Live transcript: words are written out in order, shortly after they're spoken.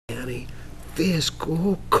County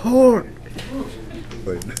Fiscal Court.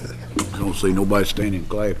 I don't see nobody standing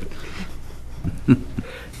clapping.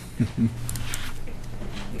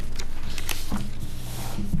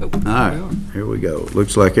 All right, here we go.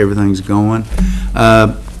 Looks like everything's going.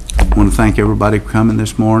 I want to thank everybody for coming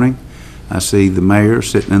this morning. I see the mayor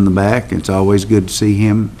sitting in the back. It's always good to see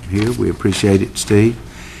him here. We appreciate it, Steve.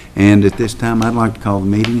 And at this time, I'd like to call the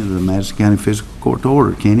meeting of the Madison County Fiscal Court to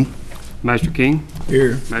order. Kenny? Master King.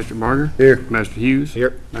 Here. Master Barger. Here. Master Hughes.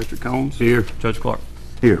 Here. Master Combs. Here. Judge Clark.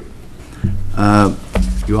 Here.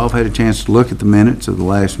 You all have had a chance to look at the minutes of the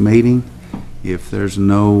last meeting. If there's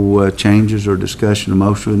no changes or discussion, a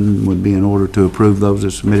motion would be in order to approve those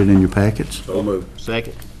as submitted in your packets. So moved.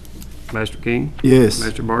 Second. Master King. Yes.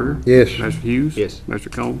 Master Barger. Yes. Master Hughes. Yes.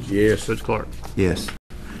 Master Combs. Yes. Judge Clark. Yes.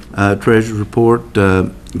 Treasurer's report.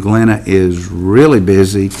 Glenna is really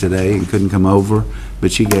busy today and couldn't come over,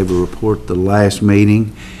 but she gave a report the last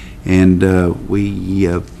meeting, and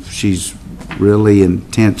she's really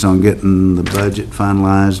intense on getting the budget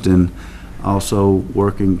finalized and also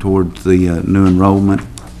working towards the new enrollment,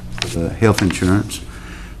 health insurance.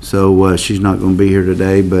 So she's not going to be here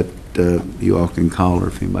today, but you all can call her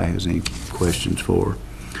if anybody has any questions for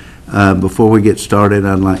her. Before we get started,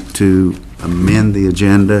 I'd like to amend the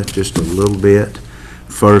agenda just a little bit.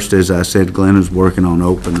 First, as I said, Glenn is working on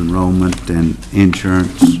open enrollment and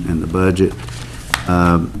insurance and the budget.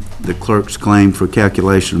 The clerk's claim for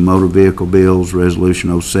calculation of motor vehicle bills, Resolution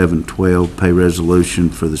 0712, pay resolution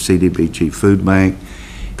for the CDBG Food Bank,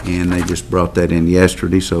 and they just brought that in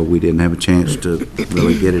yesterday, so we didn't have a chance to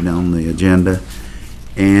really get it on the agenda.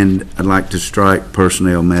 And I'd like to strike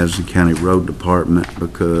personnel Madison County Road Department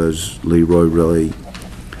because Leroy really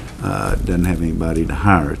doesn't have anybody to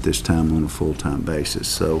hire at this time on a full-time basis.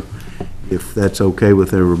 So if that's okay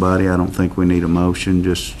with everybody, I don't think we need a motion.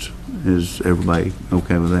 Just, is everybody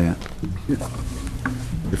okay with that?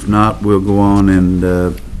 If not, we'll go on and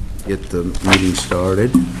get the meeting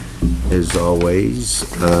started. As always,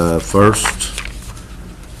 first,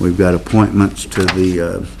 we've got appointments to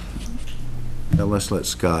the, let's let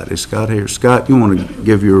Scott. Is Scott here? Scott, you want to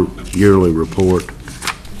give your yearly report?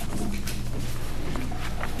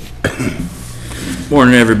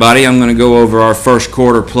 Morning, everybody. I'm going to go over our first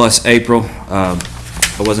quarter plus April. I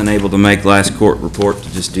wasn't able to make last court report to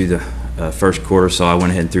just do the first quarter, so I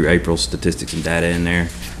went ahead and threw April's statistics and data in there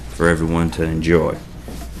for everyone to enjoy.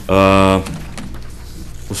 We'll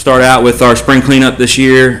start out with our spring cleanup this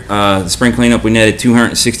year. The spring cleanup, we netted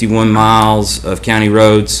 261 miles of county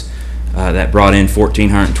roads. That brought in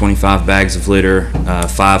 1,425 bags of litter.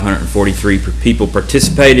 543 people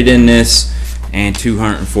participated in this, and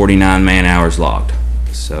 249 man hours logged.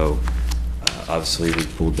 So obviously we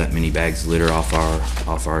pulled that many bags of litter off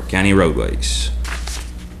our county roadways.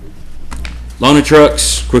 Loaner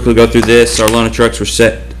trucks, quickly go through this. Our loaner trucks were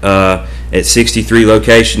set at 63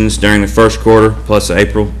 locations during the first quarter plus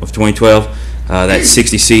April of 2012. That's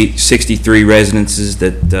 63 residences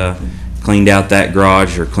that cleaned out that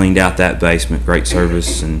garage or cleaned out that basement. Great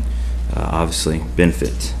service and obviously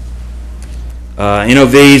benefit.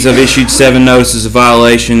 NOVs, I've issued 7 notices of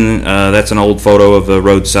violation. That's an old photo of a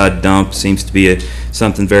roadside dump. Seems to be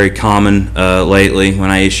something very common lately when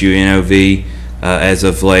I issue NOV. As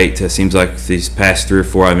of late, it seems like these past 3 or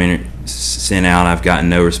 4 I've sent out, I've gotten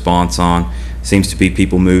no response on. Seems to be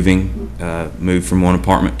people moved from one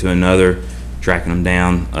apartment to another, tracking them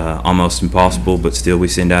down, almost impossible, but still we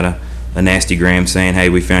send out a nasty gram saying, hey,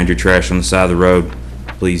 we found your trash on the side of the road.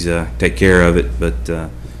 Please take care of it. But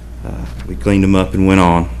we cleaned them up and went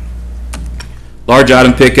on. Large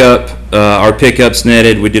item pickup, our pickups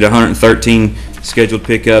netted. We did 113 scheduled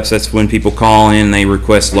pickups. That's when people call in, they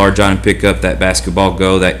request large item pickup, that basketball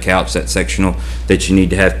go, that couch, that sectional that you need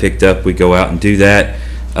to have picked up. We go out and do that.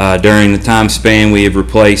 During the time span, we have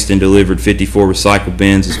replaced and delivered 54 recycle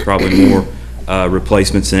bins. It's probably more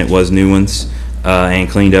replacements than it was new ones, and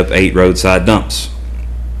cleaned up 8 roadside dumps.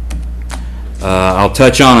 I'll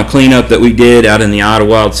touch on a cleanup that we did out in the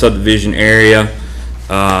Idlewild subdivision area.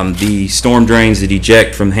 The storm drains that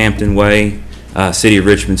eject from Hampton Way, City of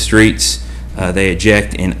Richmond streets, they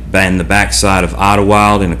eject in the backside of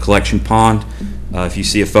Idlewild in a collection pond. If you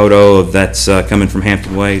see a photo of that's coming from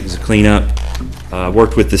Hampton Way, it's a cleanup.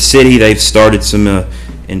 Worked with the city. They've started some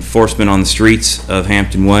enforcement on the streets of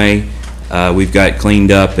Hampton Way. We've got it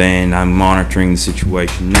cleaned up, and I'm monitoring the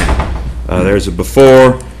situation now. There's a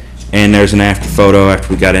before and there's an after photo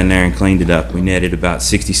after we got in there and cleaned it up. We netted about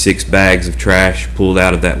 66 bags of trash pulled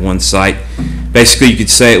out of that one site. Basically, you could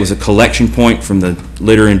say it was a collection point from the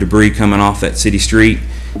litter and debris coming off that city street,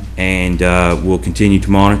 and we'll continue to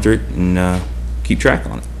monitor it and keep track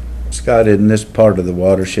on it. Scott, isn't this part of the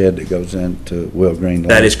watershed that goes into Will Green Lake?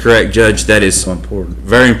 That is correct, Judge. That is So important.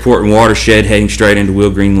 very important watershed heading straight into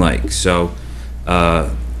Will Green Lake. So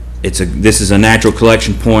this is a natural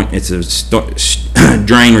collection point. It's a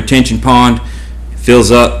drain retention pond. It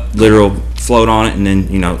fills up, literal float on it, and then,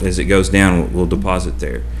 you know, as it goes down, we'll deposit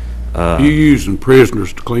there. You using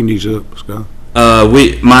prisoners to clean these up, Scott?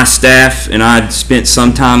 My staff and I spent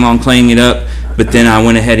some time on cleaning it up, but then I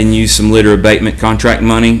went ahead and used some litter abatement contract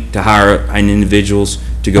money to hire individuals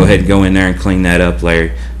to go ahead and go in there and clean that up,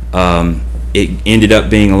 Larry. It ended up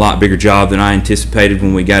being a lot bigger job than I anticipated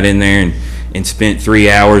when we got in there and spent 3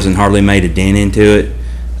 hours and hardly made a dent into it.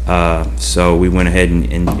 So we went ahead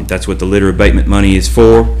and that's what the litter abatement money is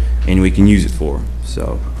for, and we can use it for.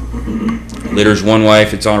 So litter's one way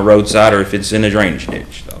if it's on a roadside or if it's in a drainage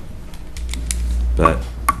ditch. So. But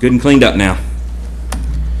good and cleaned up now.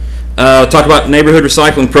 Talk about the neighborhood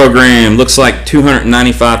recycling program. Looks like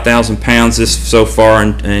 295,000 pounds this so far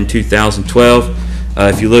in 2012.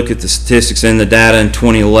 If you look at the statistics and the data in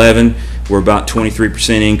 2011, we're about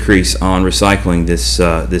 23% increase on recycling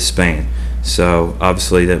this span. So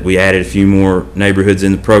obviously that we added a few more neighborhoods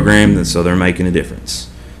in the program, and so they're making a difference.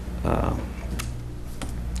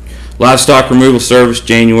 Livestock removal service,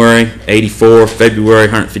 January 84, February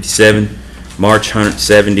 157, March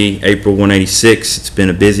 170, April 186. It's been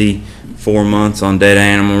a busy 4 months on dead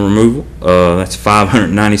animal removal. That's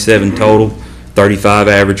 597 total, 35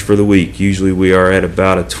 average for the week. Usually we are at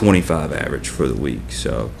about a 25 average for the week.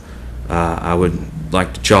 So I would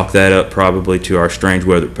like to chalk that up probably to our strange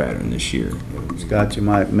weather pattern this year. Scott, you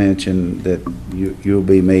might mention that you'll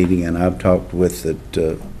be meeting, and I've talked with the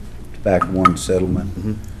Tobacco One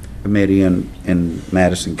Settlement Committee in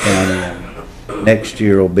Madison County. Next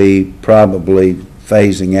year will be probably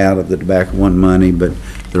phasing out of the Tobacco One money, but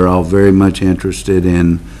they're all very much interested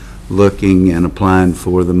in looking and applying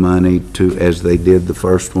for the money to, as they did the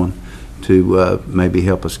first one, to maybe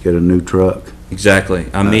help us get a new truck. Exactly.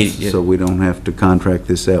 So we don't have to contract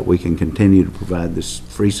this out. We can continue to provide this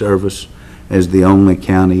free service as the only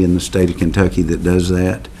county in the state of Kentucky that does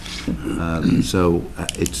that. So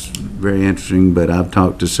it's very interesting, but I've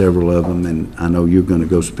talked to several of them, and I know you're going to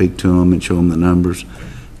go speak to them and show them the numbers,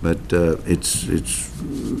 but it's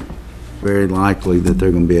very likely that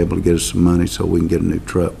they're going to be able to get us some money so we can get a new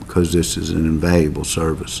truck, because this is an invaluable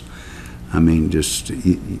service. I mean, just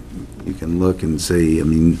you can look and see, I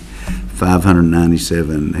mean,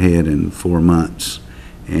 597 head in 4 months,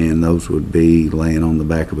 and those would be laying on the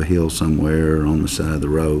back of a hill somewhere or on the side of the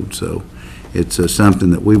road. So it's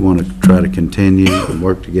something that we want to try to continue and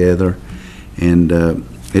work together, and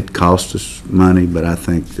it costs us money, but I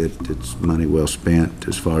think that it's money well spent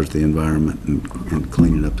as far as the environment and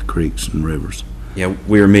cleaning up the creeks and rivers. Yeah,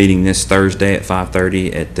 we are meeting this Thursday at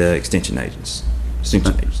 5:30 at the Extension Agency.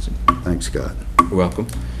 Thanks, Scott. You're welcome.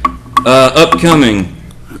 Upcoming,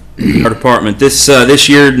 our department. This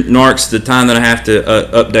year marks the time that I have to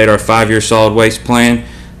update our 5-year solid waste plan.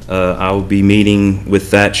 I will be meeting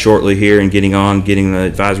with that shortly here and getting the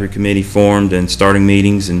advisory committee formed and starting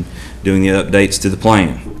meetings and doing the updates to the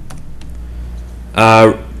plan.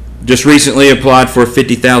 Just recently applied for a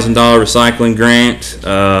 $50,000 recycling grant.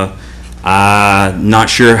 I'm not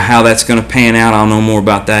sure how that's going to pan out. I'll know more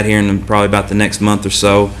about that here in probably about the next month or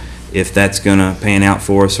so, if that's going to pan out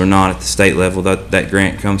for us or not at the state level. That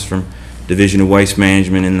grant comes from Division of Waste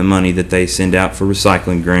Management and the money that they send out for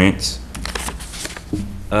recycling grants.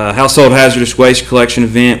 Household hazardous waste collection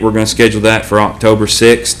event, we're going to schedule that for October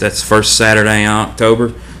 6th. That's the first Saturday in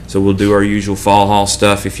October. So we'll do our usual fall haul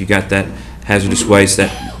stuff. If you got that hazardous waste,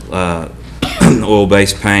 that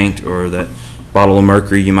oil-based paint or that bottle of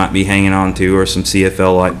mercury you might be hanging on to, or some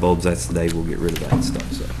CFL light bulbs, that's the day we'll get rid of that stuff.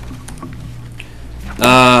 So.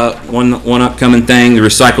 One upcoming thing, the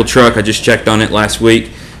recycle truck, I just checked on it last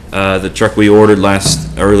week. The truck we ordered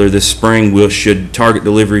earlier this spring target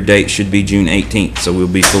delivery date should be June 18th. So we'll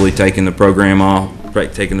be fully taking the program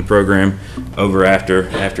over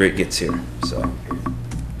after it gets here. So.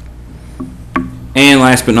 And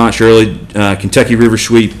last but not surely, Kentucky River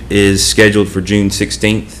Sweep is scheduled for June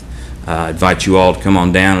 16th. I invite you all to come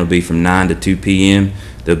on down. It'll be from 9 to 2 p.m.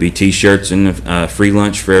 There'll be T-shirts and free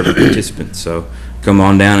lunch for every participant. So come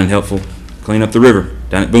on down and help clean up the river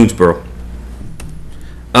down at Boonesboro.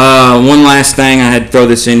 One last thing, I had to throw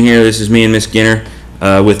this in here. This is me and Miss Ginner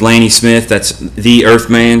with Laney Smith. That's the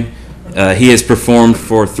Earthman. He has performed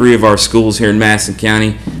for 3 of our schools here in Madison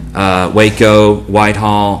County, Waco,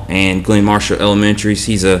 Whitehall, and Glen Marshall Elementaries.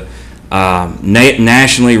 He's a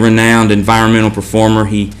nationally renowned environmental performer.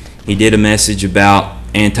 He did a message about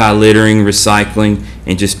anti-littering, recycling,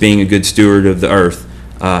 and just being a good steward of the earth.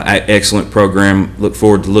 Excellent program. Look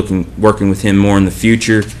forward to working with him more in the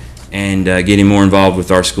future and getting more involved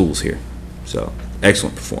with our schools here. So,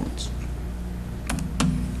 excellent performance.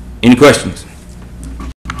 Any questions?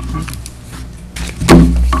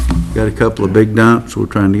 Got a couple of big dumps we're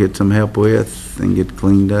trying to get some help with and get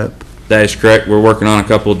cleaned up. That is correct. We're working on a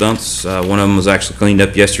couple of dumps. One of them was actually cleaned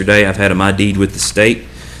up yesterday. I've had them ID'd with the state.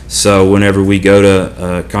 So whenever we go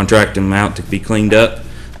to contract them out to be cleaned up,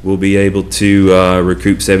 we'll be able to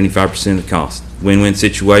recoup 75% of the cost. Win-win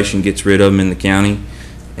situation, gets rid of them in the county,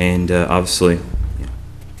 and obviously, yeah,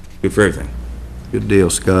 good for everything. Good deal,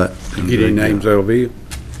 Scott. Did you get any names out of it?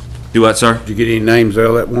 Do what, sir? Did you get any names out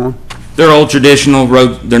of that one? They're old traditional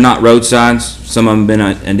road. They're not roadsides. Some of them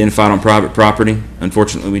have been identified on private property.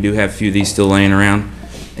 Unfortunately, we do have a few of these still laying around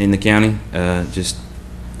in the county. Just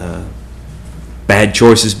bad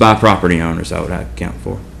choices by property owners, I would account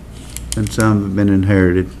for. And some have been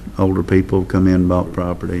inherited. Older people come in and bought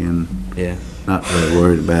property and Yeah. not really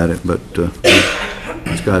worried about it, but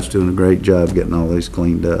Scott's doing a great job getting all these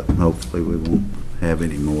cleaned up. Hopefully we won't have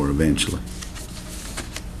any more eventually.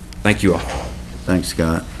 Thank you all. Thanks,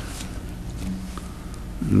 Scott.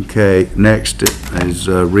 Okay, next is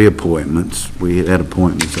reappointments. We had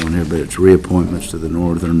appointments on here, but it's reappointments to the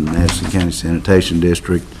Northern Madison County Sanitation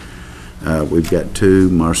District. We've got two,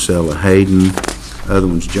 Marcella Hayden, other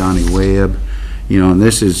one's Johnny Webb. You know, and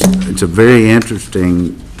it's a very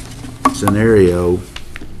interesting scenario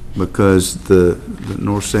because the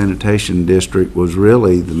North Sanitation District was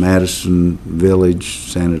really the Madison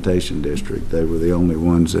Village Sanitation District. They were the only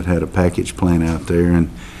ones that had a package plant out there, and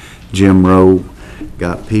Jim Rowe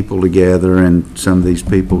got people together, and some of these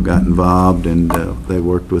people got involved, and they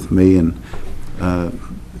worked with me, and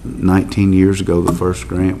 19 years ago, the first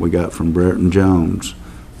grant we got from Brereton Jones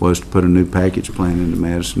was to put a new package plant into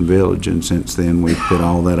Madison Village, and since then we've put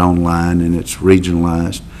all that online and it's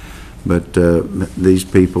regionalized. But these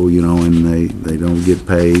people, you know, and they don't get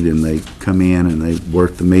paid, and they come in and they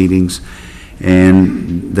work the meetings,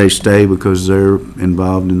 and they stay because they're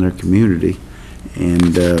involved in their community.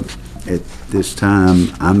 And at this time,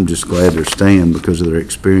 I'm just glad they're staying because of their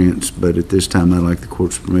experience, but at this time I'd like the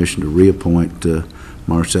court's permission to reappoint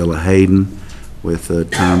Marcella Hayden with a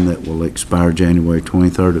term that will expire January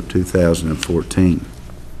 23rd of 2014.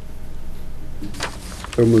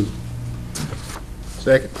 So moved.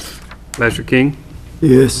 Second. Master King,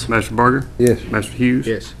 Yes. Master Barger, Yes. Master Hughes.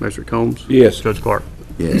 Yes. Master Combs. Yes. Judge Clark.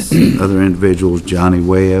 Yes. Other individuals, Johnny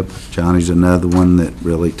Webb. Johnny's another one that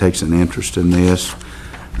really takes an interest in this.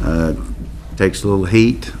 Takes a little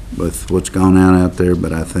heat with what's gone on out there,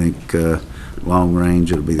 but I think long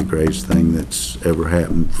range it'll be the greatest thing that's ever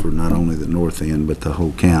happened for not only the north end but the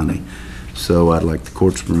whole county. So I'd like the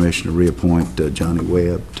court's permission to reappoint Johnny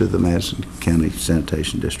Webb to the Madison County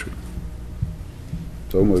Sanitation District.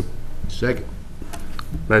 So moved. Second.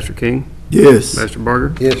 Master King, Yes. Master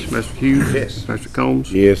Barger. Yes. Master Hughes. Yes. Master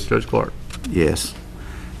Combs. Yes. Judge Clark. Yes.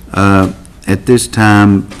 At this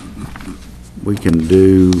time, we can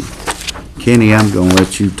do, Kenny, I'm going to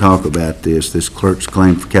let you talk about this clerk's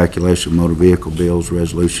claim for calculation of motor vehicle bills,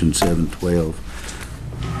 Resolution 712.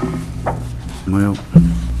 Well,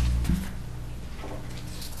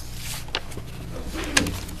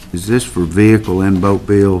 is this for vehicle and boat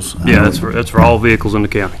bills? Yeah, that's for all vehicles in the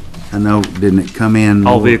county. I know, didn't it come in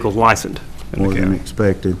All more, vehicles licensed in more the than county.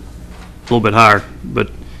 expected? A little bit higher, but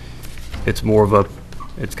it's more of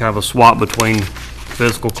it's kind of a swap between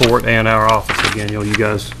fiscal court and our office again. You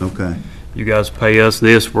know, Okay. you guys pay us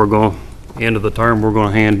this, we're going, end of the term, we're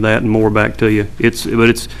going to hand that and more back to you. But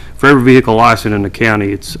it's, for every vehicle license in the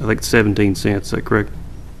county, I think it's 17 cents, is that correct?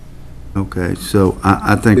 Okay, so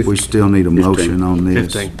I think we still need a motion on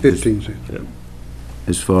this. 15. 15 cents.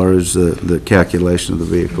 As far as the calculation of the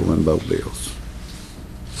vehicle and boat bills.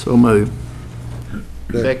 So moved.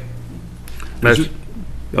 Second. Master-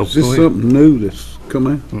 Oh, Is this go ahead. something new that's come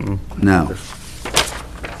out? No.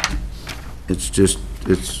 It's a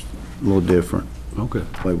little different, Okay.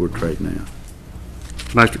 the way we're trading now.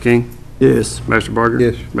 Master King, Yes. Master Barger.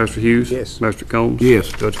 Yes. Master Hughes. Yes. Master Combs. Yes.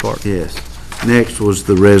 Judge Clark. Yes. Next was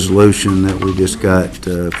the resolution that we just got,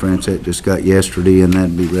 Francette just got yesterday, and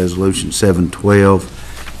that'd be Resolution 712,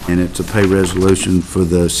 and it's a pay resolution for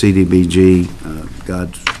the CDBG,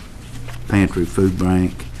 God's Pantry Food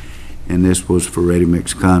Bank, and this was for ready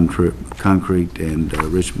mix concrete and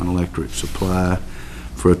Richmond Electric Supply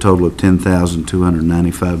for a total of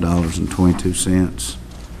 $10,295.22.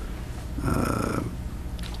 I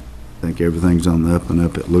think everything's on the up and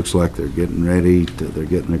up. It looks like they're getting ready. They're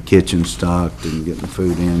getting their kitchen stocked and getting the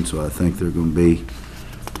food in, so I think they're going to be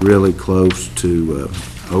really close to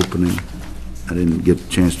opening I didn't get a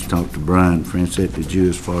chance to talk to Brian. Francette, did you,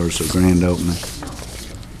 as far as the grand opening?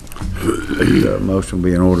 The motion will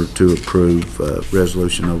be in order to approve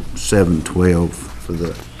Resolution 712 for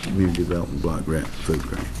the Community Development Block Grant Food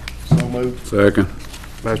Grant. So moved. Second.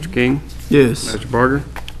 Master King, Yes. Master Barger,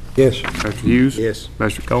 Yes. Master Hughes. Yes.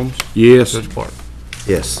 Master Combs, Yes. Judge Clark.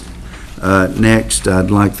 Yes. Next, I'd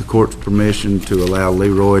like the court's permission to allow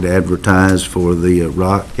Leroy to advertise for the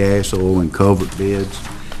rock, gas, oil, and culvert bids.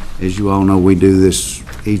 As you all know, we do this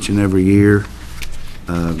each and every year.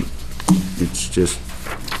 It's just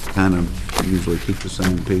kind of usually keep the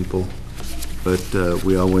same people, but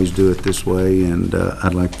we always do it this way, and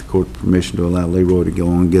I'd like the court permission to allow Leroy to go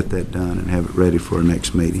on and get that done and have it ready for our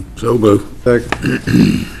next meeting. So moved.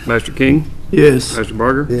 Second. Master King, Yes. Master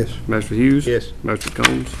Barger. Yes. Master Hughes. Yes. Master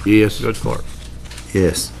Combs, Yes. Judge Clark.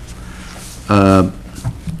 Yes.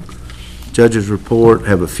 Judge's report,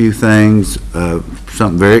 have a few things,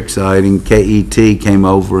 something very exciting. KET came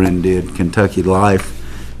over and did Kentucky Life,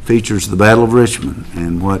 features the Battle of Richmond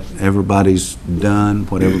and what everybody's done,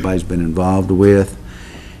 what everybody's been involved with.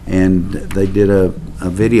 And they did a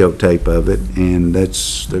videotape of it, and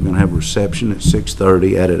they're gonna have a reception at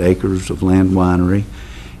 6:30 out at Acres of Land Winery.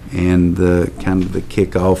 And the kind of the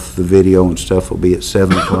kickoff, the video and stuff will be at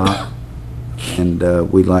 7 o'clock. And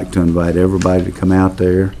we'd like to invite everybody to come out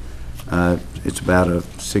there. It's about a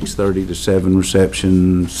 6:30 to 7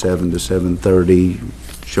 reception, 7 to 7:30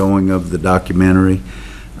 showing of the documentary.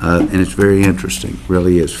 And it's very interesting,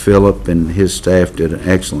 really is. Philip and his staff did an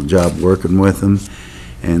excellent job working with them.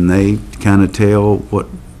 And they kind of tell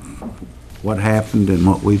what happened and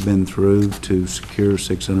what we've been through to secure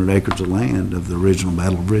 600 acres of land of the original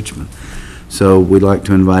Battle of Richmond. So we'd like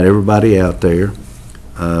to invite everybody out there.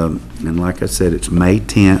 And like I said, it's May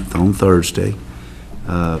 10th on Thursday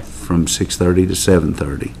from 6:30 to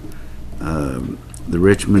 7:30. The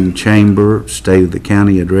Richmond Chamber State of the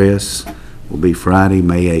County address will be Friday,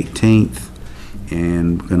 May 18th.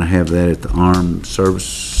 And we're going to have that at the Armed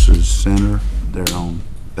Services Center there on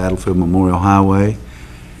Battlefield Memorial Highway.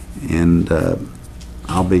 And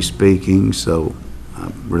I'll be speaking, so I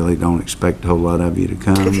really don't expect a whole lot of you to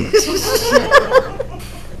come.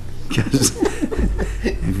 Because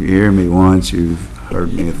if you hear me once, you've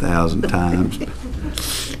heard me 1,000 times.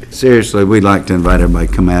 Seriously, we'd like to invite everybody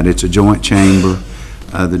to come out. It's a joint chamber.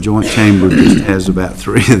 The joint chamber just has about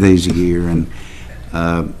 3 of these a year, and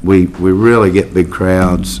we really get big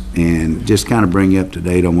crowds and just kind of bring you up to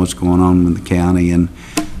date on what's going on in the county and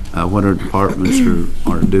what our departments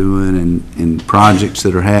are doing and projects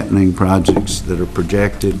that are happening, projects that are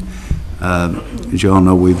projected. As you all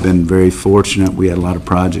know, we've been very fortunate. We had a lot of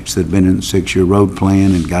projects that have been in the 6-year road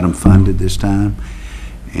plan and got them funded this time.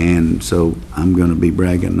 And so I'm going to be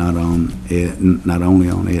bragging not only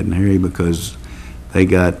on Ed and Harry, because they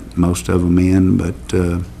got most of them in, but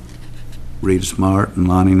Rita Smart and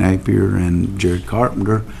Lonnie Napier and Jared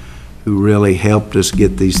Carpenter, who really helped us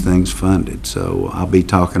get these things funded. So I'll be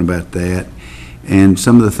talking about that and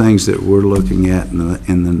some of the things that we're looking at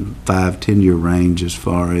in the 5-10 year range as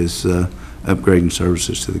far as upgrading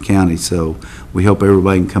services to the county. So we hope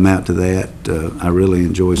everybody can come out to that. I really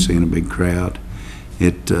enjoy seeing a big crowd.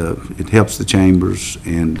 It helps the chambers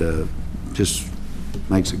and just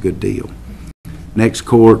makes a good deal. Next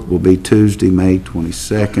court will be Tuesday, May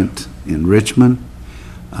 22nd in Richmond.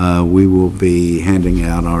 We will be handing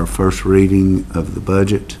out our first reading of the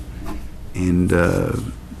budget, and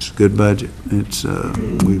it's a good budget.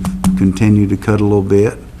 We've continued to cut a little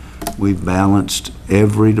bit. We've balanced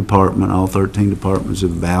every department. All 13 departments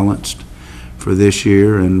have balanced for this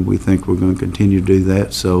year, and we think we're going to continue to do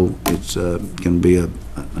that. So it's going to be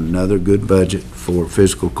another good budget for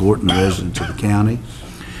fiscal court and the residents of the county.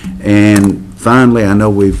 And finally, I know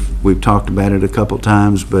we've talked about it a couple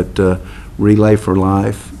times, but Relay for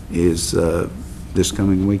Life is this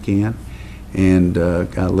coming weekend, and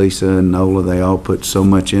got Lisa and Nola, they all put so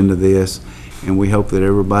much into this, and we hope that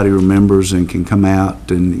everybody remembers and can come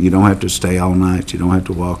out, and you don't have to stay all night, you don't have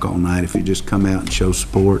to walk all night if you just come out and show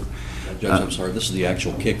support. Judge, I'm sorry, this is the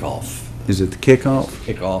actual kickoff. Is it the kickoff?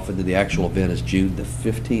 Kickoff, and then the actual event is June the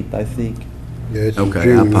 15th, I think. Yeah, it's in Okay, I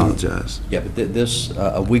June. apologize. Yeah, but this,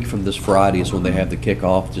 a week from this Friday is when they have the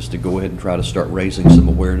kickoff, just to go ahead and try to start raising some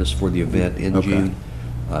awareness for the event in Okay. June.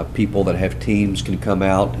 People that have teams can come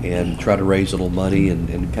out and try to raise a little money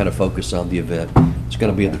and kind of focus on the event. It's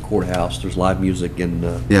going to be at the courthouse. There's live music and.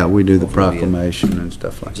 Yeah, we do the hopefully it'll be in. proclamation and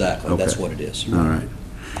stuff like that. Exactly, that's Okay. what it is. All right.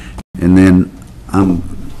 And then I'm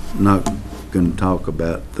not going to talk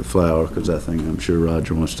about the flower because I'm sure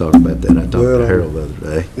Roger wants to talk about that. I talked to Well, Harold the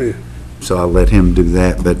other day. Yeah. so I'll let him do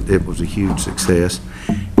that, but it was a huge success.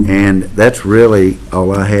 And that's really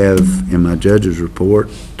all I have in my judge's report.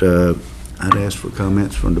 I'd ask for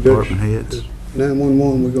comments from department heads.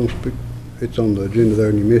 911, we're gonna speak, it's on the agenda there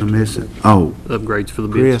and you I missed miss it. it. Oh, Upgrades for the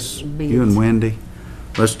bids. Chris, you and Wendy,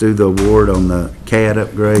 let's do the award on the CAD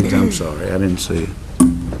upgrades. I'm sorry, I didn't see it.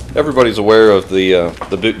 Everybody's aware of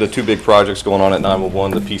the two big projects going on at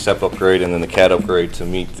 911, the PSAP upgrade and then the CAD upgrade to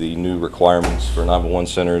meet the new requirements for 911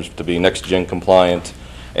 centers to be next-gen compliant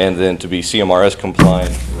and then to be CMRS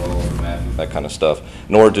compliant, that kind of stuff.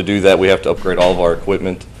 In order to do that, we have to upgrade all of our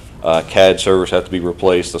equipment. CAD servers have to be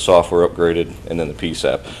replaced, the software upgraded, and then the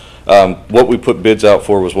PSAP. What we put bids out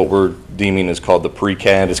for was what we're deeming is called the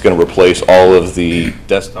pre-CAD. It's going to replace all of the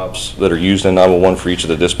desktops that are used in 911 for each of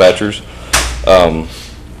the dispatchers.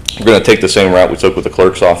 We're going to take the same route we took with the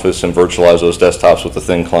clerk's office and virtualize those desktops with the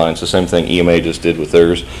thin clients, the same thing EMA just did with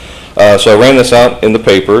theirs. So I ran this out in the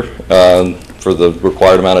paper for the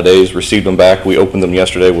required amount of days, received them back. We opened them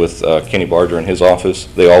yesterday with Kenny Barger in his office.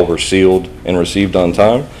 They all were sealed and received on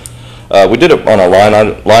time. We did it on a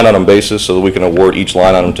line item basis so that we can award each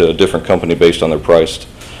line item to a different company based on their price.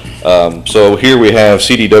 So here we have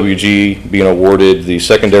CDWG being awarded the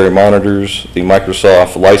secondary monitors, the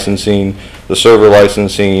Microsoft licensing, the server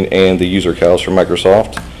licensing, and the user cows from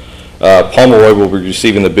Microsoft. Pomeroy will be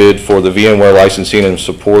receiving the bid for the VMware licensing and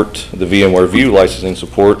support, the VMware View licensing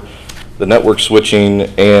support, the network switching,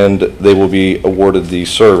 and they will be awarded the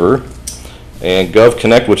server. And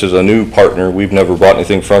GovConnect, which is a new partner, we've never bought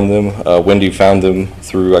anything from them. Wendy found them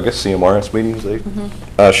through, I guess, CMRS meetings.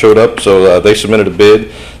 They showed up, so they submitted a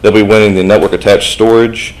bid. They'll be winning the network attached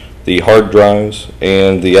storage, the hard drives,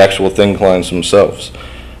 and the actual thin clients themselves.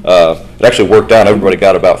 It actually worked out. Everybody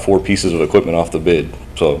got about 4 pieces of equipment off the bid,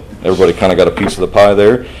 so everybody kind of got a piece of the pie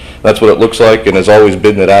there. That's what it looks like, and as always,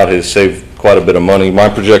 bidding it out has saved quite a bit of money. My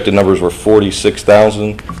projected numbers were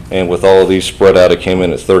 $46,000, and with all of these spread out, it came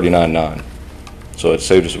in at $39,900. So it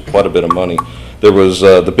saved us quite a bit of money. There was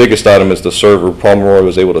the biggest item is the server. Pomeroy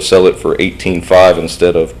was able to sell it for $18,500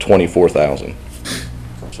 instead of $24,000.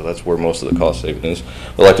 So that's where most of the cost saving is.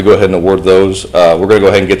 I'd like to go ahead and award those. We're going to go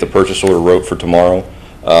ahead and get the purchase order wrote for tomorrow.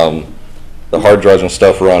 The hard drives and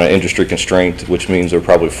stuff are on an industry constraint, which means they're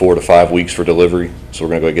probably 4 to 5 weeks for delivery. So we're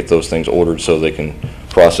going to go get those things ordered so they can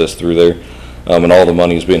process through there. And all the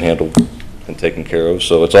money is being handled and taken care of.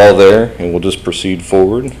 So it's all there, and we'll just proceed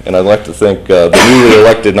forward. And I'd like to thank the newly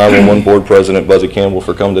elected 911 Board President, Buzzy Campbell,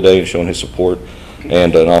 for coming today and showing his support,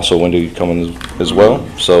 and also Wendy coming as well.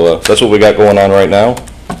 So that's what we got going on right now,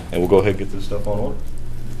 and we'll go ahead and get this stuff on order.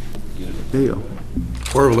 Deal.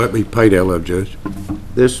 Where will that be paid out of, Judge?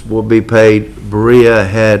 This will be paid. Berea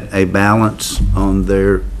had a balance on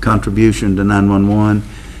their contribution to 911,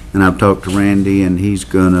 and I've talked to Randy, and he's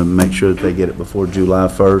going to make sure that they get it before July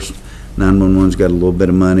 1st. 911's got a little bit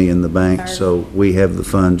of money in the bank, so we have the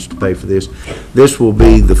funds to pay for this. This will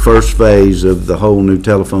be the first phase of the whole new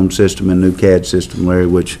telephone system and new CAD system, Larry,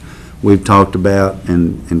 which we've talked about,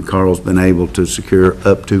 and Carl's been able to secure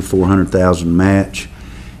up to $400,000 match.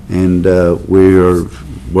 And we are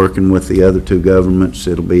working with the other 2 governments.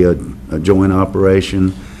 It'll be a joint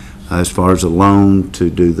operation as far as a loan to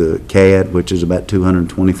do the CAD, which is about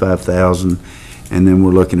 $225,000. And then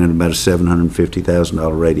we're looking at about a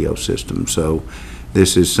 $750,000 radio system. So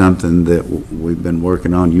this is something that we've been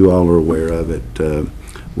working on. You all are aware of it.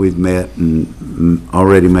 We've met and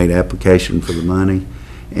already made application for the money.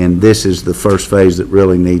 And this is the first phase that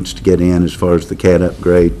really needs to get in as far as the CAD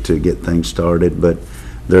upgrade to get things started. But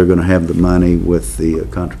they're going to have the money with the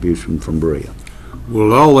contribution from Berea.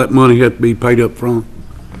 Will all that money have to be paid up front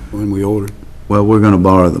when we order it? Well, we're going to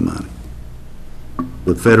borrow the money.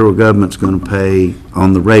 The federal government's going to pay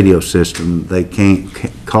on the radio system. They can't.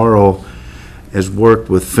 Carl has worked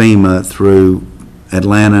with FEMA through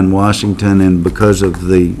Atlanta and Washington, and because of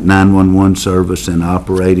the 911 service and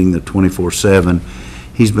operating the 24/7,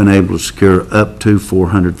 he's been able to secure up to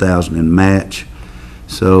 $400,000 in match.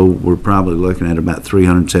 So we're probably looking at about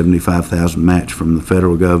 $375,000 match from the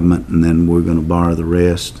federal government, and then we're going to borrow the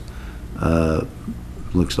rest.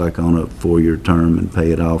 Looks like on a 4-year term, and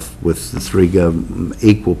pay it off with the 3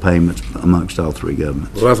 equal payments amongst all 3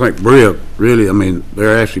 governments. Well, I think Berea really, I mean,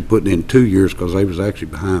 they're actually putting in 2 years because they was actually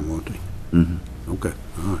behind, weren't they? Mm-hmm. Okay,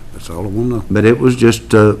 all right, that's all I want to know. But it was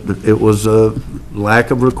just, it was a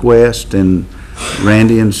lack of request, and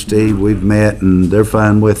Randy and Steve, we've met, and they're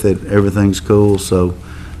fine with it. Everything's cool, so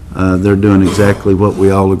they're doing exactly what we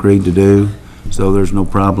all agreed to do. So there's no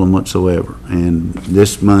problem whatsoever. And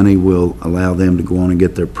this money will allow them to go on and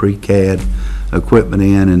get their pre-CAD equipment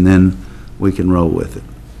in, and then we can roll with it.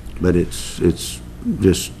 But it's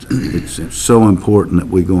it's so important that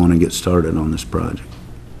we go on and get started on this project.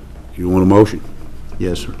 You want a motion?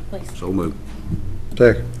 Yes, sir. So moved.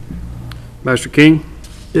 Second. Master King,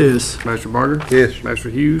 Yes. Master Barger, Yes. Master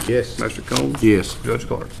Hughes. Yes. Master Combs. Yes. Judge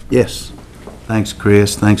Clark. Yes. Thanks,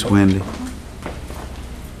 Chris. Thanks, Wendy.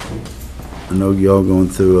 I know y'all going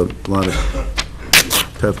through a lot of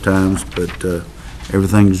tough times, but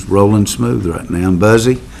everything's rolling smooth right now. And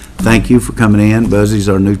Buzzy, thank you for coming in. Buzzy's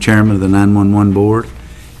our new chairman of the 911 board,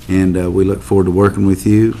 and we look forward to working with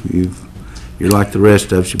you. You're like the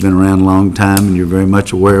rest of us. You've been around a long time, and you're very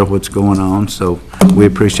much aware of what's going on, so we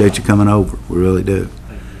appreciate you coming over. We really do.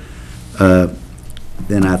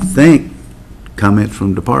 Then I think comments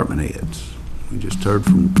from department heads. We just heard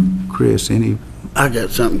from Chris. Any? I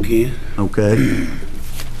got something, Ken. Okay.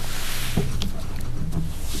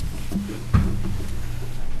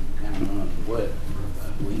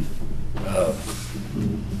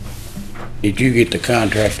 Did you get the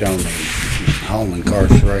contract on the home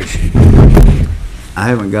incarceration? I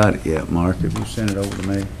haven't got it yet, Mark. Have you sent it over to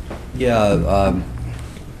me? Yeah,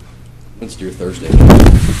 Wednesday or Thursday.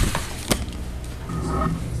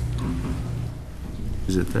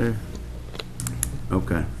 Is it there?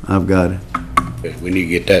 Okay, I've got it. We need to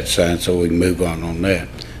get that signed so we can move on that.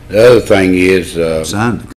 The other thing is,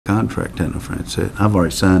 Signed the contract, hadn't I, Francette? I've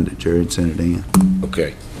already signed it, Jerry, and sent it in.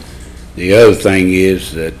 okay. The other thing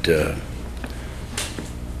is that,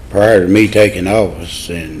 prior to me taking office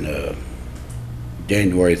in,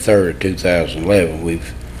 January 3rd, 2011,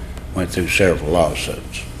 we've went through several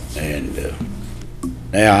lawsuits. And,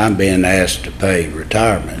 now I'm being asked to pay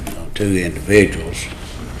retirement on 2 individuals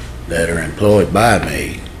that are employed by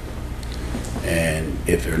me. And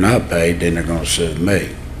if they're not paid, then they're gonna sue me.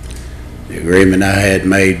 The agreement I had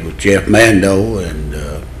made with Jeff Mando and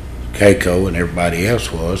Keiko and everybody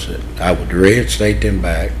else was that I would reinstate them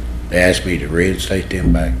back. They asked me to reinstate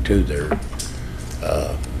them back to their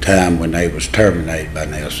time when they was terminated by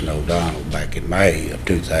Nelson O'Donnell back in May of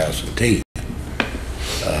 2010.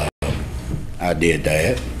 I did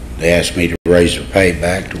that. They asked me to raise their pay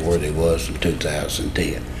back to where they was in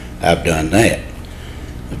 2010. I've done that.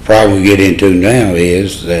 The problem we get into now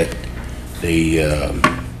is that the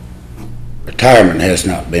retirement has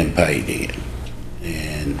not been paid in.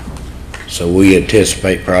 And so we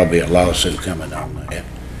anticipate probably a lawsuit coming on that.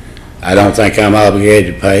 I don't think I'm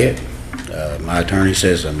obligated to pay it. My attorney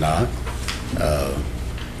says I'm not.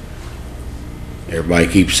 Everybody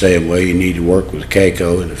keeps saying, well, you need to work with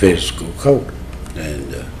Keiko and the fiscal court.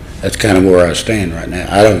 And that's kind of where I stand right now.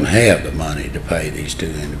 I don't have the money to pay these 2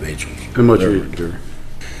 individuals. How much is it?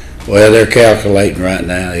 Well, they're calculating right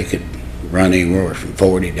now, it could run anywhere from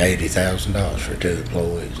 $40,000 to $80,000 for 2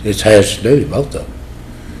 employees. It has to do, both of them.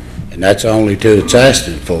 And that's the only 2 that's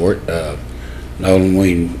asking for it.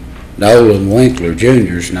 Nolan Winkler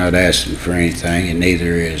Jr. is not asking for anything, and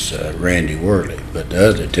neither is Randy Worley, but the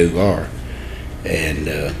other 2 are.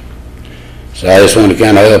 And so I just want to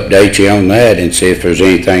kind of update you on that and see if there's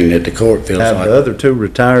anything that the court feels Have like. the other 2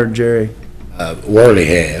 retired, Jerry? Worley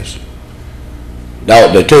has.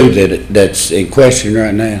 No, the 2 that's in question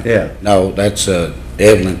right now? Yeah. No, that's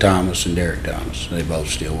Evelyn Thomas and Derek Thomas. They both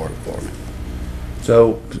still work for me.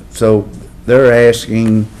 So they're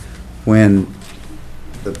asking when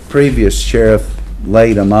the previous sheriff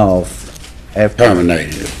laid them off after.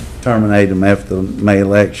 Terminated them after the May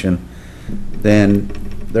election, then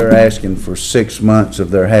they're asking for 6 months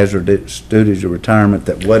of their hazardous duties of retirement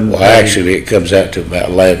that wasn't. Well, actually, it comes out to about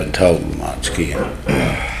 11 total months, Ken.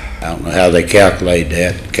 I don't know how they calculate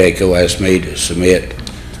that. Keiko asked me to submit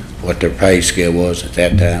what their pay scale was at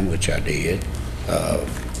that time, which I did.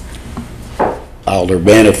 All their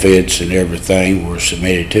benefits and everything were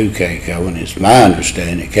submitted to Keiko, and it's my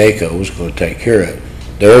understanding Keiko was going to take care of it.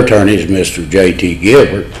 Their attorney is Mr. J.T.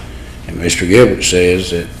 Gilbert, and Mr. Gilbert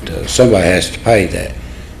says that somebody has to pay that.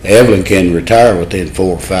 Evelyn can retire within 4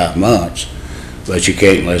 or 5 months, but you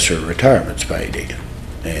can't unless her retirement's paid in.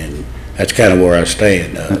 And that's kind of where I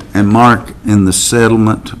stand. And Mark, in the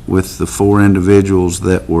settlement with the 4 individuals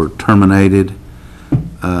that were terminated,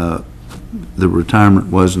 the retirement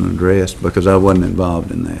wasn't addressed because I wasn't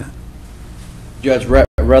involved in that. Judge,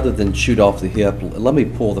 rather than shoot off the hip, let me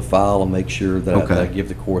pull the file and make sure that I give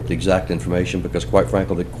the court the exact information, because quite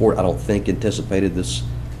frankly, the court, I don't think, anticipated this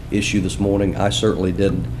issue this morning. I certainly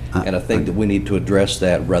didn't, and I think that we need to address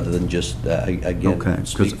that rather than just, again. Okay,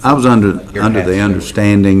 because I was under the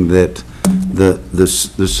understanding that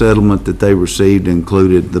the settlement that they received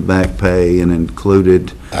included the back pay and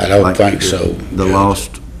included. I don't think so. The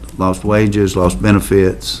lost wages, lost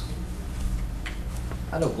benefits.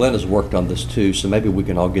 I know Glenda's worked on this too, so maybe we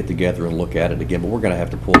can all get together and look at it again, but we're going to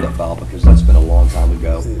have to pull that file because that's been a long time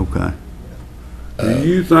ago. Okay. Do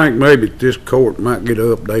you think maybe this court might get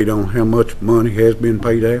an update on how much money has been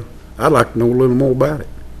paid out? I'd like to know a little more about it.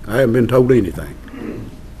 I haven't been told anything.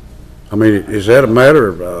 I mean, is that a matter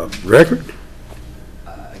of record?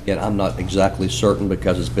 Again, I'm not exactly certain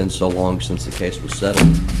because it's been so long since the case was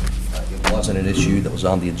settled. It wasn't an issue that was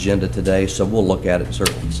on the agenda today, so we'll look at it and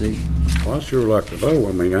certainly see. Well, I'd sure like to know.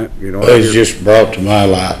 I mean, you know. Well, it was just brought to my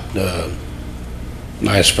light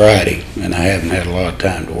last Friday, and I haven't had a lot of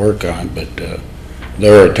time to work on it, but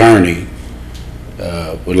their attorney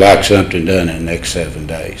would like something done in the next 7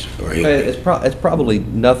 days. It's probably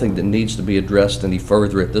nothing that needs to be addressed any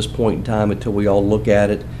further at this point in time until we all look at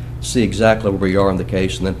it, see exactly where we are in the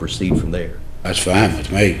case, and then proceed from there. That's fine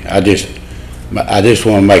with me. I just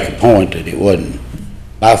want to make a point that it wasn't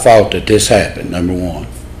my fault that this happened, number one.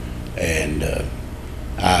 And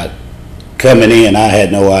coming in, I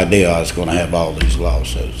had no idea I was going to have all these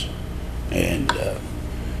lawsuits. And,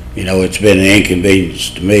 you know, it's been an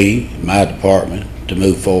inconvenience to me, my department, to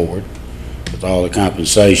move forward with all the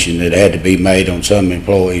compensation that had to be made on some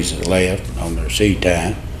employees that left on their seat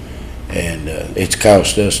time. And it's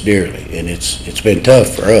cost us dearly, and it's been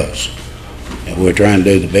tough for us. And we're trying to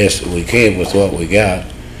do the best that we can with what we got.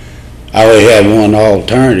 I only have one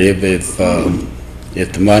alternative.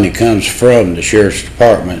 If the money comes from the sheriff's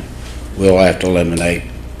department, we'll have to eliminate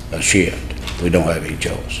a shift. We don't have any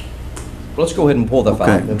choice. Let's go ahead and pull the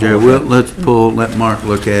file. Okay, Jerry, let Mark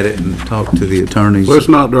look at it and talk to the attorneys. Let's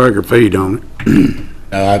not drag our feet on it.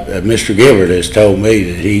 Mr. Gilbert has told me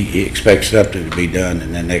that he expects something to be done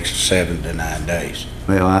in the next 7 to 9 days.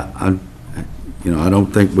 Well, I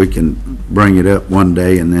don't think we can bring it up one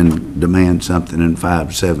day and then demand something in 5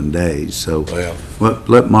 to 7 days. So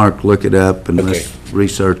let Mark look it up and let's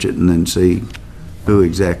research it and then see who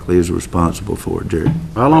exactly is responsible for it, Jerry.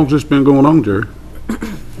 How long's this been going on, Jerry?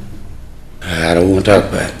 I don't want to talk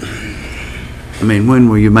about it. I mean, when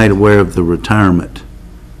were you made aware of the retirement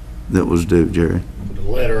that was due, Jerry? The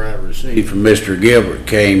letter I received from Mr. Gilbert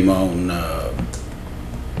came on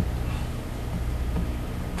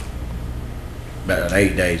about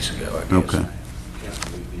 8 days ago, I guess.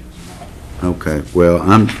 Okay, well,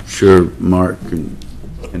 I'm sure Mark can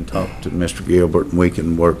talk to Mr. Gilbert and we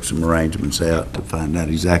can work some arrangements out to find out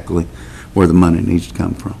exactly where the money needs to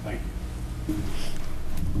come from.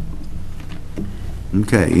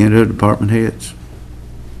 Okay, any other department heads?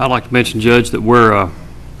 I'd like to mention, Judge, that we're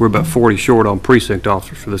about 40 short on precinct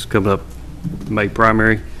officers for this coming up May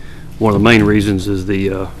primary. One of the main reasons is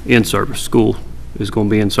the in-service school is going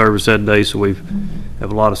to be in service that day, so we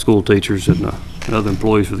have a lot of school teachers and other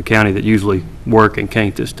employees for the county that usually work and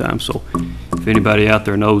can't this time. So if anybody out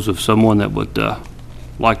there knows of someone that would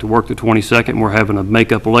like to work the 22nd, we're having a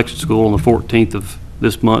make-up election school on the 14th of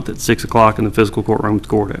this month at 6 o'clock in the fiscal courtroom at the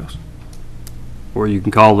courthouse. Or you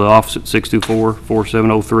can call the office at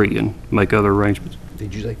 624-4703 and make other arrangements.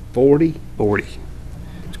 Did you say 40? 40.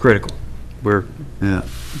 It's critical. Yeah.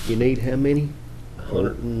 You need how many?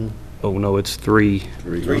 100 and... Oh, no, it's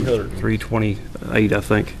 328, I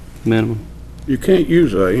think, minimum. You can't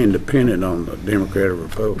use an independent on the Democrat or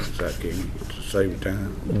Republican side, can you? It's to save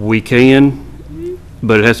time. We can,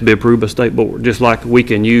 but it has to be approved by state board, just like we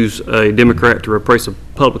can use a Democrat to replace a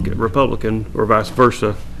Republican or vice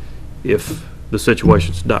versa if the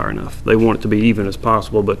situation's dire enough. They want it to be even as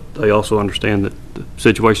possible, but they also understand that the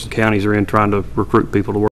situations counties are in trying to recruit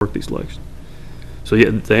people to work these elections. So yeah,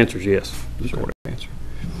 the answer is yes, the short answer.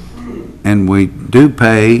 And we do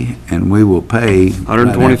pay, and we will pay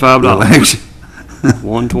 $125.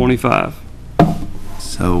 $125.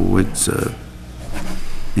 So it's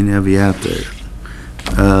any of you out there.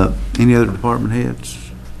 Any other department heads?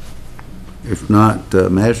 If not,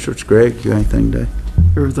 magistrates, Greg, you got anything today?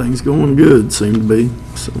 Everything's going good, seem to be,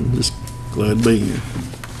 so I'm just glad to be here.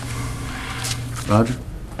 Roger?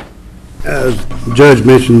 As the judge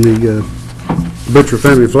mentioned, the Butcher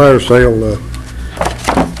Family Flower Sale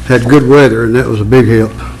had good weather, and that was a big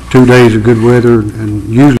help. 2 days of good weather, and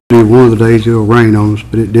usually one of the days it'll rain on us,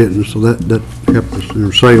 but it didn't, so that helped us in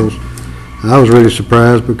our sales. I was really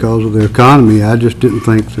surprised because of the economy. I just didn't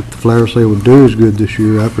think that the flower sale would do as good this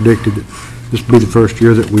year. I predicted that this would be the first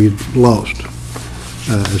year that we'd lost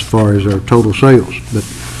as far as our total sales, but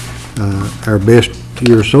our best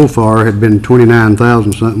year so far had been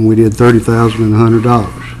 29,000 something. We did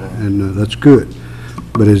 $30,100, and that's good.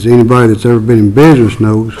 But as anybody that's ever been in business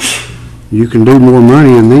knows, you can do more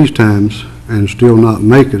money in these times and still not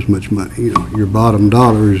make as much money. You know, your bottom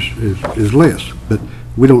dollar is less. But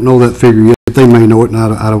we don't know that figure yet. They may know it, and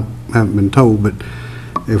I haven't been told. But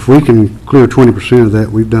if we can clear 20% of that,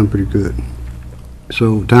 we've done pretty good.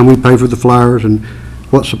 So time we pay for the flyers, and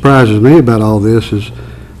what surprises me about all this is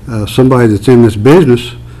somebody that's in this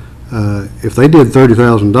business, if they did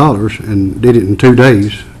 $30,000 and did it in 2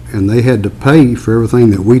 days, and they had to pay for everything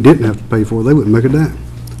that we didn't have to pay for, they wouldn't make a dime,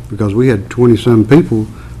 because we had 20-some people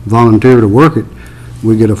volunteer to work it.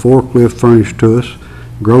 We get a forklift furnished to us,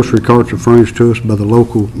 grocery carts are furnished to us by the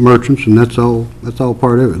local merchants, and that's all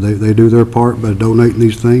part of it. They do their part by donating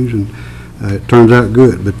these things, and it turns out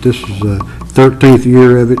good. But this is the 13th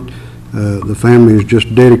year of it. The family is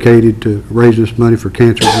just dedicated to raising this money for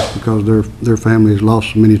cancer, just because their family has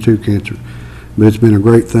lost so many to cancer. But it's been a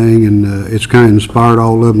great thing, and it's kind of inspired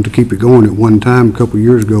all of them to keep it going. At one time, a couple of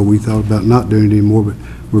years ago, we thought about not doing it anymore, but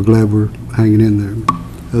we're glad we're hanging in there.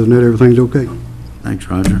 Other than that, everything's okay. Thanks,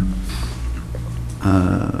 Roger.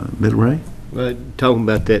 Bill Ray? Talking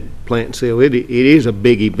about that plant sale, it is a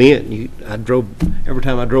big event. Every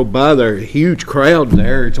time I drove by there, a huge crowd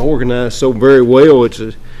there. It's organized so very well.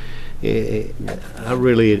 I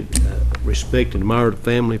really respect and admire the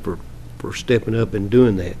family for stepping up and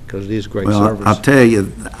doing that, because it is great service. I'll tell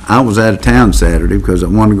you, I was out of town Saturday because I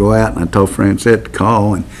wanted to go out, and I told Francette to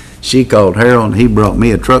call, and she called Harold, and he brought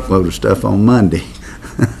me a truckload of stuff on Monday.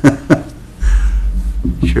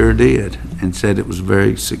 Sure did, and said it was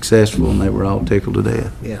very successful, and they were all tickled to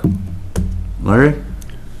death. Yeah. Larry?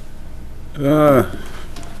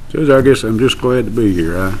 Judge, I guess I'm just glad to be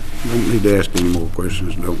here. I don't need to ask any more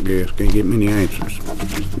questions, don't guess. Can't get many answers.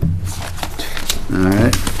 All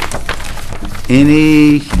right.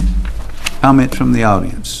 Any comments from the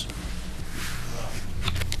audience?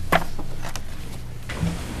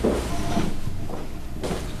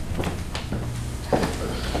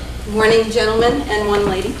 Morning, gentlemen, and one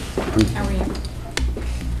lady. How are you?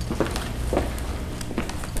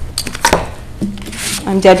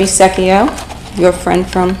 I'm Debbie Secchio, your friend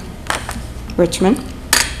from Richmond.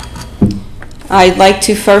 I'd like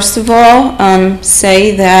to first of all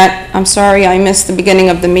say that I'm sorry I missed the beginning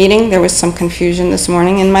of the meeting. There was some confusion this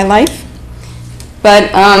morning in my life. But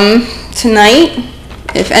tonight,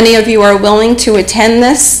 if any of you are willing to attend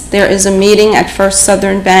this, there is a meeting at First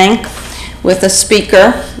Southern Bank with a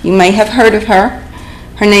speaker. You may have heard of her.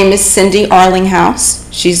 Her name is Cindy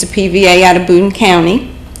Arlinghouse. She's a PVA out of Boone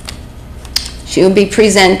County. She will be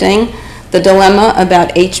presenting the dilemma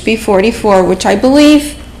about HB 44, which I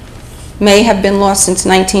believe may have been lost since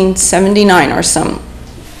 1979 or some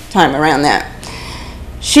time around that.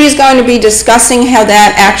 She's going to be discussing how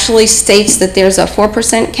that actually states that there's a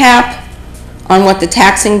 4% cap on what the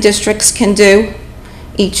taxing districts can do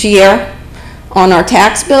each year on our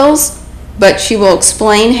tax bills, but she will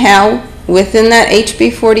explain how within that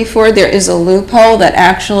HB 44 there is a loophole that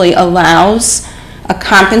actually allows a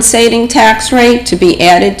compensating tax rate to be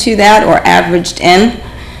added to that or averaged in,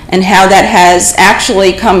 and how that has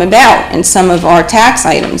actually come about in some of our tax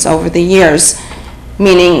items over the years,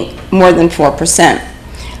 meaning more than 4%.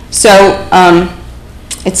 So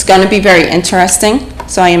it's going to be very interesting.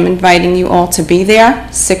 So I am inviting you all to be there,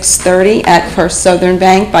 6:30 at First Southern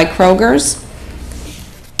Bank by Kroger's,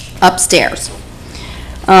 upstairs.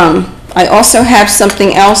 I also have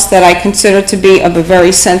something else that I consider to be of a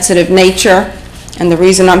very sensitive nature. And the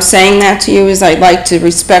reason I'm saying that to you is I'd like to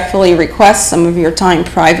respectfully request some of your time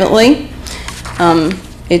privately.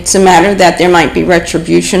 It's a matter that there might be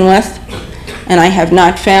retribution with, and I have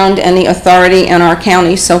not found any authority in our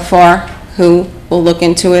county so far who will look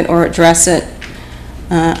into it or address it.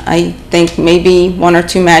 I think maybe 1 or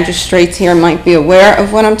 2 magistrates here might be aware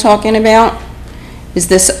of what I'm talking about. Is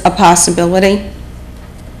this a possibility?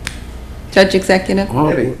 Judge Executive?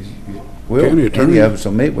 Well, any of us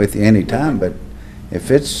will meet with you anytime, but if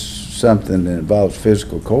it's something that involves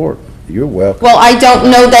fiscal court, you're welcome. Well, I don't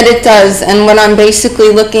know that it does, and what I'm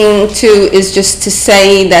basically looking to is just to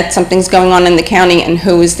say that something's going on in the county and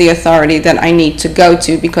who is the authority that I need to go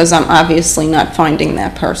to, because I'm obviously not finding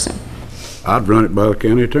that person. I'd run it by the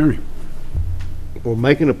county attorney. Or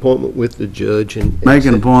make an appointment with the judge and Make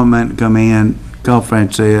an appointment, come in, call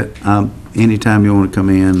Francette. Anytime you want to come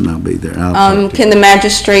in, I'll be there. Can the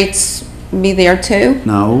magistrates be there too?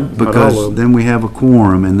 No, because then we have a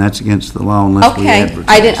quorum, and that's against the law unless we Okay,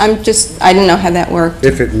 advertise. I didn't know how that worked.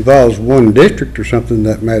 If it involves one district or something,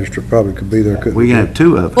 that magistrate probably could be there, couldn't We he? have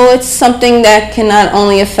 2 of them. Well, it's something that can not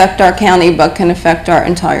only affect our county, but can affect our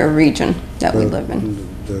entire region that we live in.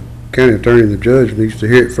 The county attorney and the judge needs to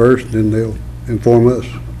hear it first, then they'll inform us.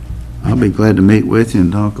 I'll be glad to meet with you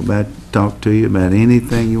and talk about talk to you about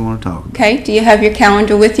anything you want to talk about. Okay, do you have your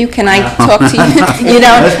calendar with you? Can I talk to you? You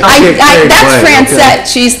know, Let's not get carried that's away, Francette, okay?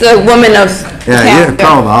 she's the woman of the Yeah, you calendar.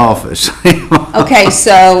 call the office. Okay,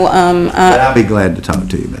 so, But I'll be glad to talk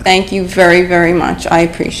to you about it. thank you very, very much. I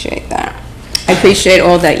appreciate that. I appreciate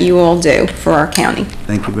all that you all do for our county.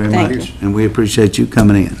 Thank you very Thank much. And we appreciate you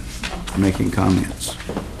coming in, making comments.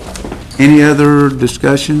 Any other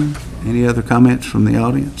discussion? Any other comments from the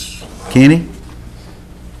audience? Kenny?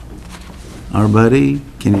 Our buddy,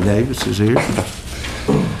 Kenny Davis is here.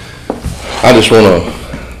 I just want to,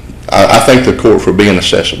 I thank the court for being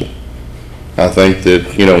accessible. I think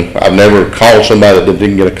that, you know, I've never called somebody that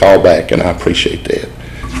didn't get a call back, and I appreciate that.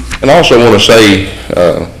 And I also want to say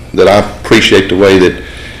that I appreciate the way that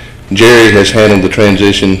Jerry has handled the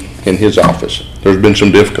transition in his office. There's been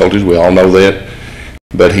some difficulties, we all know that,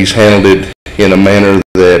 but he's handled it in a manner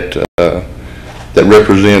that that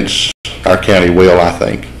represents our county well, I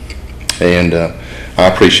think. And I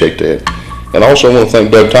appreciate that. And also I want to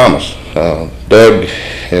thank Doug Thomas. Doug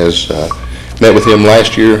has met with him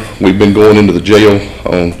last year. We've been going into the jail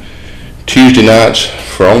on Tuesday nights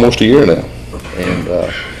for almost a year now, and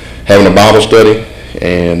having a Bible study,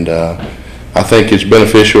 and I think it's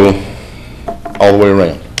beneficial all the way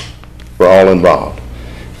around for all involved.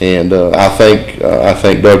 And I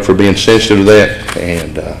thank Doug for being sensitive to that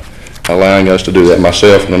and allowing us to do that.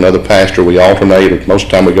 Myself and another pastor, we alternate. Most of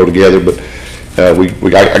the time we go together, but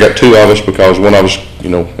I got two of us because one of us, you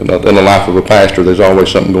know, in the life of a pastor, there's always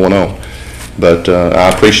something going on. But I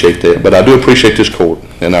appreciate that. But I do appreciate this court,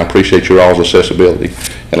 and I appreciate your all's accessibility.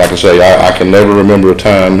 And like I say, I can never remember a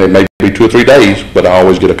time, it may be 2 or 3 days, but I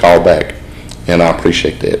always get a call back, and I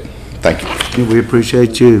appreciate that. Thank you. We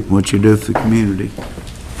appreciate you, what you do for the community.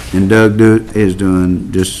 And Doug is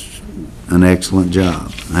doing just an excellent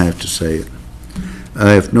job, I have to say it.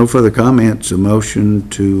 If no further comments, a motion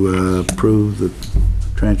to approve the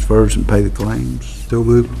transfers and pay the claims. So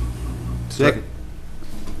moved. Second.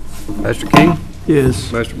 Master King?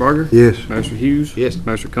 Yes. Master Barger? Yes. Master Hughes? Yes.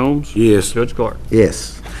 Master Combs? Yes. Judge Clark?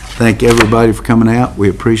 Yes. Thank everybody for coming out. We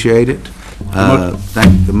appreciate it.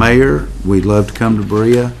 Thank the mayor. We'd love to come to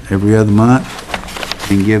Berea every other month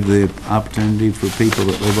and give the opportunity for people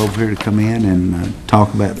that live over here to come in and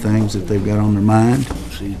talk about things that they've got on their mind.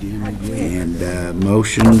 And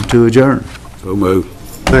motion to adjourn. So move.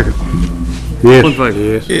 Second. All in Yes. favor?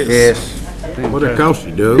 Yes. Yes. What it cost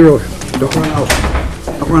you, Doug? Don't run off.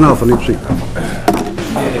 Don't run off, I need to see.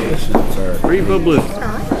 Free publicity.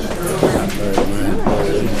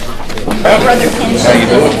 Brother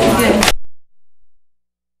Ken.